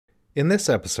In this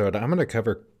episode, I'm going to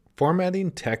cover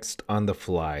formatting text on the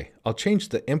fly. I'll change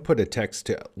the inputted text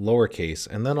to lowercase,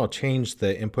 and then I'll change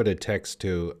the inputted text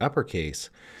to uppercase.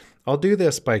 I'll do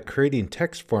this by creating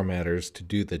text formatters to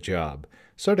do the job.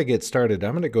 So to get started,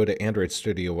 I'm going to go to Android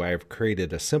Studio where I've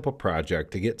created a simple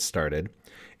project to get started.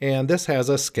 And this has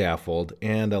a scaffold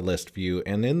and a list view.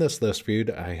 And in this list view,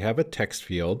 I have a text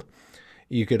field.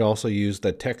 You could also use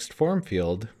the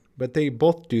TextFormField, but they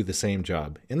both do the same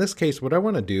job. In this case, what I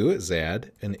want to do is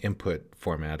add an input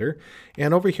formatter.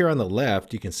 And over here on the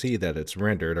left, you can see that it's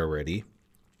rendered already.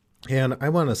 And I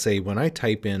want to say when I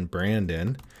type in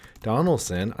Brandon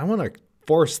Donaldson, I want to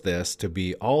force this to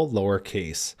be all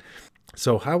lowercase.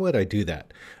 So how would I do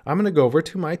that? I'm going to go over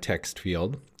to my text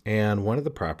field, and one of the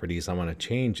properties I want to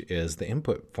change is the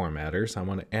input formatters I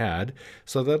want to add.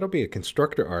 So that'll be a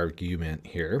constructor argument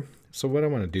here. So what I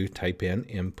want to do, type in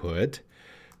input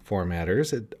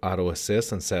formatters, it auto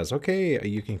assists and says, okay,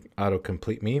 you can auto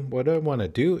complete me. What I want to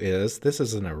do is, this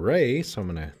is an array, so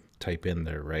I'm going to type in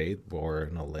the array or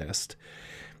in a list,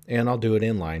 and I'll do it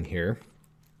in line here.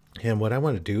 And what I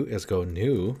want to do is go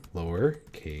new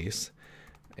lowercase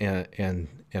and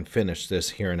finish this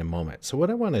here in a moment. So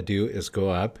what I want to do is go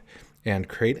up and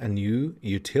create a new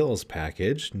utils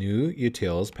package,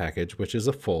 which is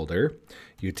a folder,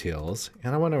 utils.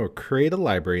 And I want to create a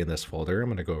library in this folder. I'm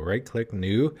going to go right click,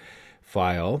 new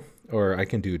file, or I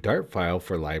can do Dart file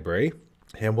for library.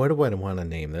 And what do I want to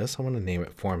name this? I want to name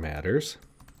it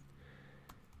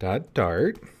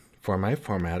formatters.dart for my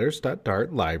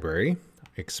formatters.dart library.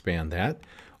 Expand that.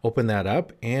 Open that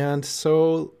up. And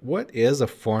so what is a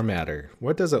formatter?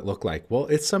 What does it look like? Well,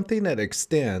 it's something that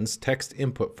extends text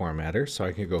input formatter. So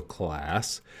I can go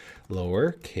class,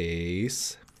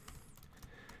 lowercase,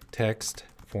 text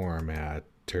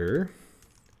formatter,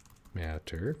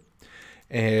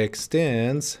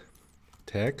 extends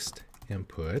text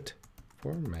input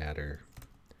formatter.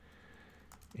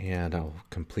 And I'll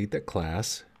complete that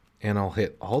class, and I'll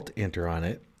hit Alt Enter on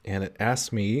it. And it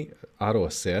asks me, auto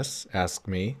assists, asks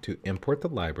me to import the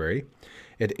library.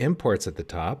 It imports at the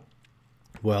top.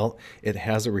 Well, it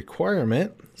has a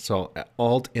requirement, so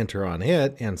Alt Enter on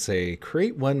it and say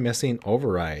create one missing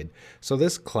override. So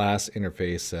this class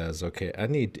interface says, okay, I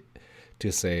need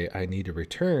to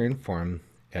return form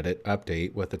edit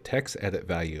update with a text edit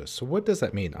value. So what does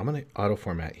that mean? I'm going to auto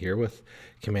format here with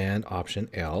Command Option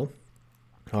L.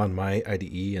 On my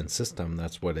IDE and system,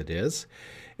 that's what it is.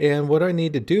 And what I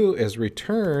need to do is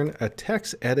return a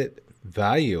text edit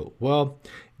value. Well,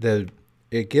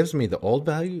 it gives me the old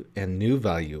value and new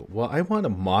value. Well, I want to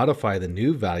modify the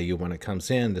new value when it comes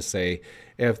in to say,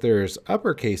 if there's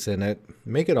uppercase in it,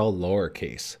 make it all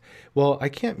lowercase. Well, I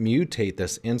can't mutate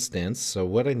this instance. So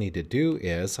what I need to do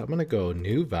is I'm going to go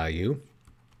new value,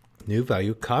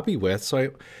 copy with,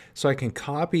 so I can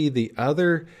copy the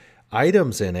other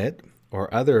items in it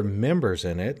or other members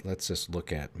in it. Let's just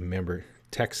look at member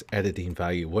text editing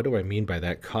value. What do I mean by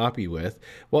that? Copy with?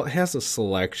 Well, it has a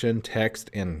selection, text,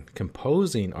 and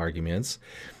composing arguments.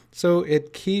 So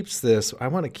it keeps this, I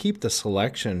want to keep the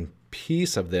selection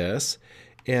piece of this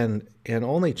and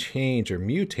only change or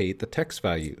mutate the text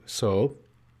value. So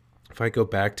if I go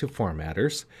back to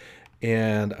formatters,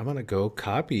 and I'm going to go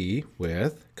copy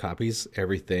with, copies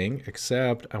everything,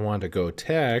 except I want to go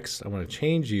text. I want to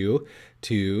change you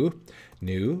to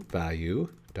new value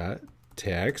dot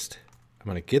text. I'm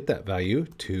going to get that value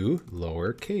to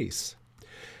lowercase.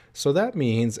 So that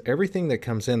means everything that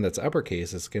comes in that's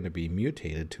uppercase is going to be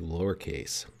mutated to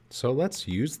lowercase. So let's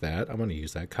use that. I'm going to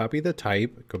use that. Copy the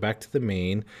type, go back to the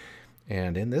main.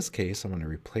 And in this case, I'm going to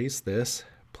replace this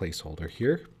placeholder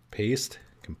here, paste,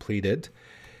 completed.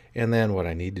 And then what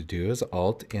I need to do is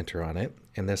Alt Enter on it.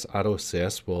 And this auto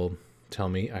assist will tell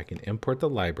me I can import the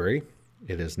library.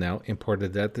 It is now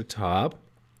imported at the top.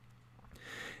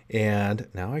 And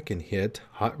now I can hit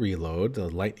hot reload, the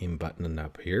lightning button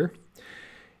up here.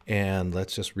 And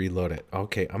let's just reload it.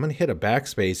 Okay, I'm going to hit a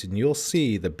backspace, and you'll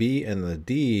see the B and the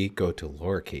D go to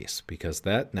lowercase because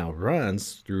that now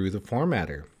runs through the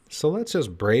formatter. So let's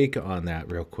just break on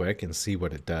that real quick and see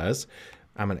what it does.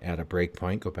 I'm going to add a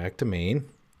breakpoint, go back to main.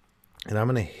 And I'm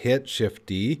going to hit Shift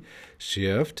D,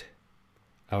 Shift,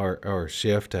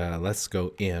 let's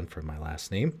go in for my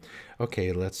last name.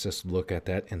 Okay, let's just look at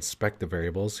that, inspect the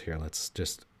variables. Here, let's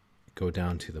just go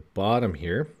down to the bottom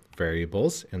here.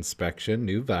 Variables, inspection,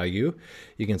 new value.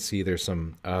 You can see there's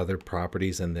some other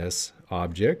properties in this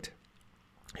object.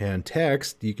 And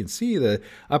text, you can see the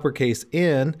uppercase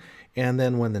in, and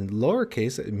then when the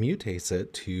lowercase, it mutates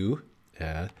it to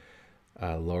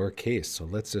lowercase. So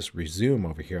let's just resume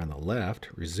over here on the left.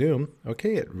 Resume.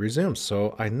 Okay, it resumes.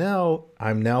 So I'm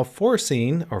now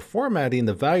forcing or formatting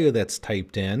the value that's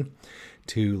typed in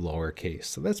to lowercase.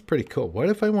 So that's pretty cool. What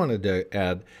if I wanted to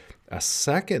add a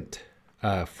second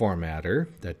formatter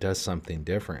that does something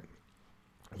different?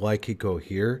 Well, I could go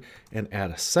here and add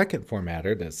a second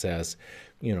formatter that says,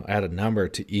 add a number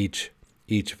to each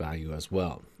value as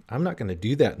well. I'm not going to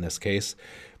do that in this case,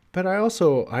 but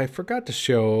I forgot to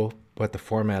show what the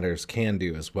formatters can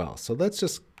do as well. So let's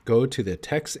just go to the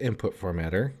text input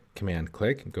formatter, command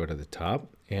click, and go to the top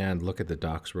and look at the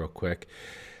docs real quick.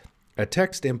 A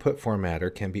text input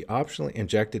formatter can be optionally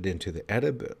injected into the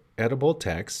editable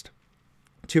text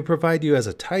to provide you as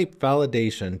a type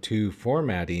validation to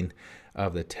formatting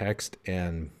of the text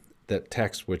and the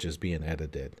text which is being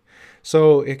edited.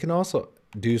 So it can also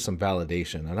do some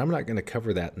validation, and I'm not going to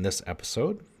cover that in this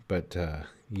episode, but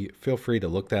you feel free to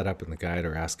look that up in the guide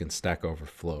or ask in Stack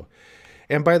Overflow.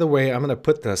 And by the way, I'm going to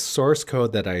put the source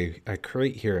code that I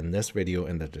create here in this video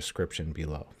in the description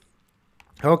below.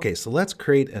 Okay, so let's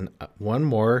create one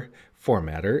more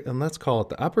formatter, and let's call it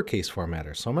the uppercase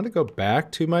formatter. So I'm going to go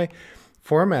back to my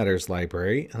formatters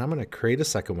library, and I'm going to create a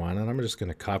second one, and I'm just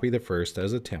going to copy the first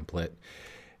as a template.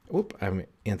 Oop, I'm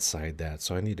inside that,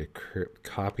 so I need to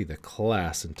copy the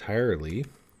class entirely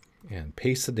and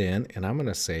paste it in, and I'm going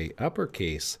to say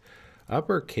uppercase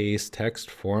text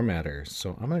formatter.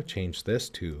 So I'm going to change this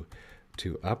to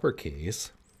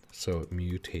uppercase, so it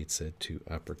mutates it to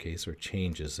uppercase or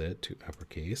changes it to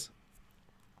uppercase.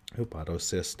 Oop,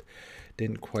 AutoAssist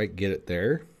didn't quite get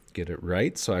it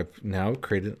right. So I've now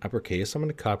created an uppercase. I'm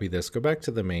going to copy this, go back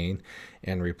to the main,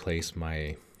 and replace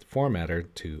my formatter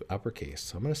to uppercase.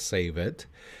 So I'm going to save it,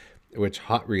 which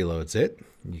hot reloads it.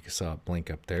 You can saw it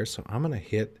blink up there. So I'm going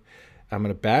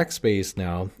to backspace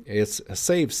now. It's a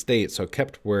saved state, so it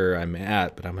kept where I'm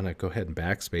at, but I'm going to go ahead and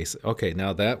backspace it. Okay,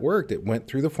 now that worked. It went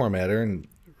through the formatter and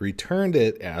returned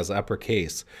it as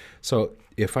uppercase. So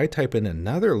if I type in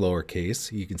another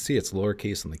lowercase, you can see it's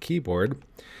lowercase on the keyboard,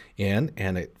 and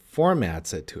it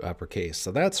formats it to uppercase.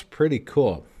 So that's pretty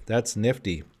cool. That's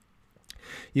nifty.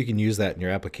 You can use that in your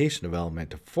application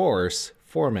development to force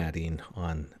formatting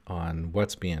on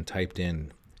what's being typed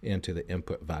into the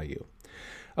input value.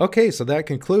 Okay, so that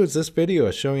concludes this video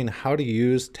showing how to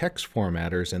use text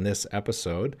formatters in this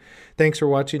episode. Thanks for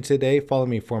watching today. Follow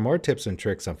me for more tips and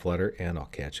tricks on Flutter, and I'll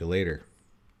catch you later.